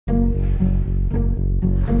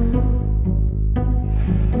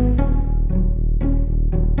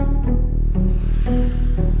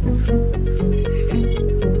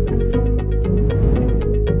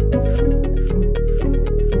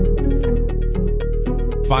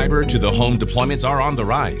fiber to the home deployments are on the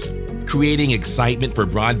rise, creating excitement for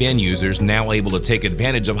broadband users now able to take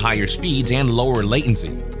advantage of higher speeds and lower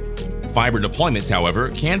latency. Fiber deployments, however,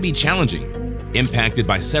 can be challenging, impacted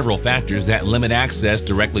by several factors that limit access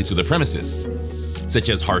directly to the premises, such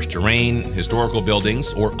as harsh terrain, historical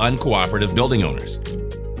buildings, or uncooperative building owners.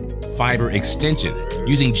 Fiber extension,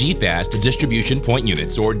 using GFast distribution point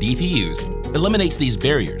units or DPUs, eliminates these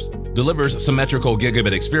barriers, delivers symmetrical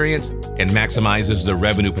gigabit experience, and maximizes the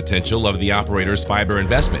revenue potential of the operator's fiber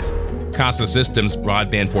investment. Casa Systems'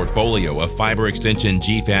 broadband portfolio of fiber extension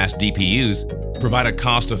GFast DPUs provide a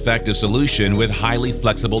cost-effective solution with highly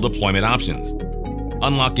flexible deployment options,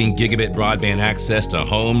 unlocking gigabit broadband access to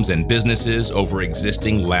homes and businesses over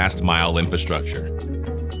existing last-mile infrastructure.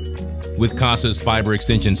 With Casa's fiber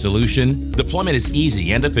extension solution, deployment is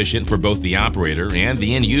easy and efficient for both the operator and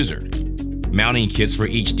the end user. Mounting kits for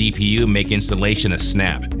each DPU make installation a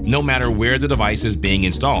snap, no matter where the device is being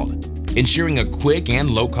installed, ensuring a quick and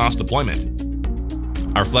low-cost deployment.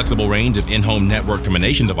 Our flexible range of in-home network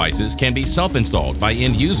termination devices can be self-installed by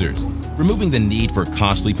end users, removing the need for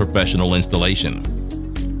costly professional installation.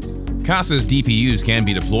 Casa's DPUs can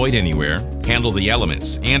be deployed anywhere, handle the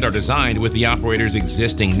elements, and are designed with the operator's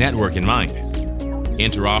existing network in mind.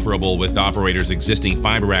 Interoperable with operators' existing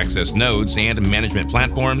fiber access nodes and management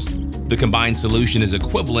platforms, the combined solution is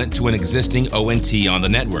equivalent to an existing ONT on the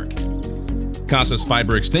network. Casa's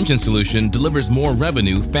fiber extension solution delivers more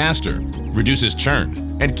revenue faster, reduces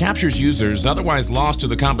churn, and captures users otherwise lost to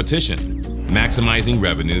the competition, maximizing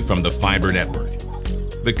revenue from the fiber network.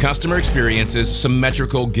 The customer experiences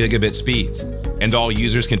symmetrical gigabit speeds, and all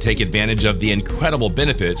users can take advantage of the incredible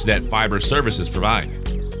benefits that fiber services provide.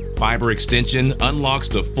 Fiber extension unlocks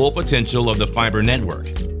the full potential of the fiber network.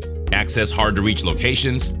 Access hard-to-reach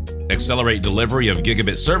locations, accelerate delivery of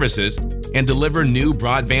gigabit services, and deliver new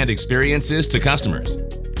broadband experiences to customers.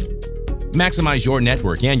 Maximize your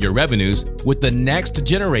network and your revenues with the next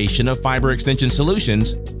generation of fiber extension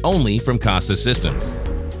solutions only from Casa Systems.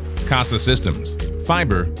 Casa Systems,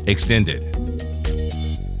 fiber extended.